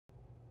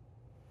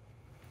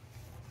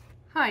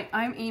Hi,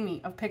 I'm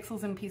Amy of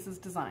Pixels and Pieces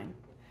Design.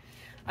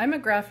 I'm a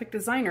graphic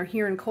designer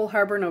here in Cole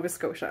Harbour, Nova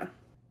Scotia.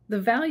 The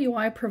value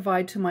I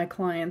provide to my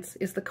clients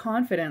is the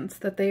confidence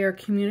that they are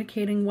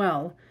communicating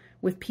well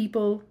with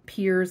people,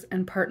 peers,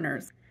 and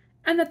partners,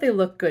 and that they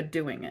look good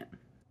doing it.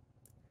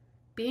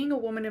 Being a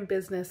woman in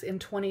business in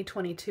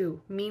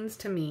 2022 means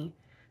to me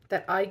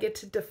that I get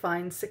to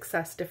define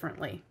success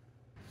differently.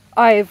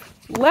 I've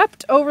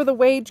leapt over the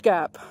wage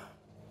gap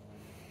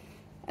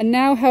and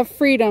now have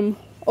freedom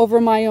over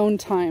my own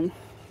time.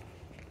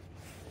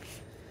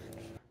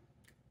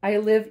 I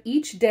live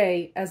each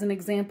day as an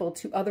example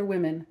to other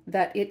women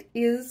that it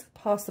is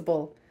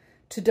possible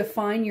to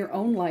define your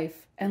own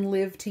life and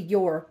live to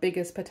your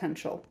biggest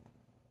potential.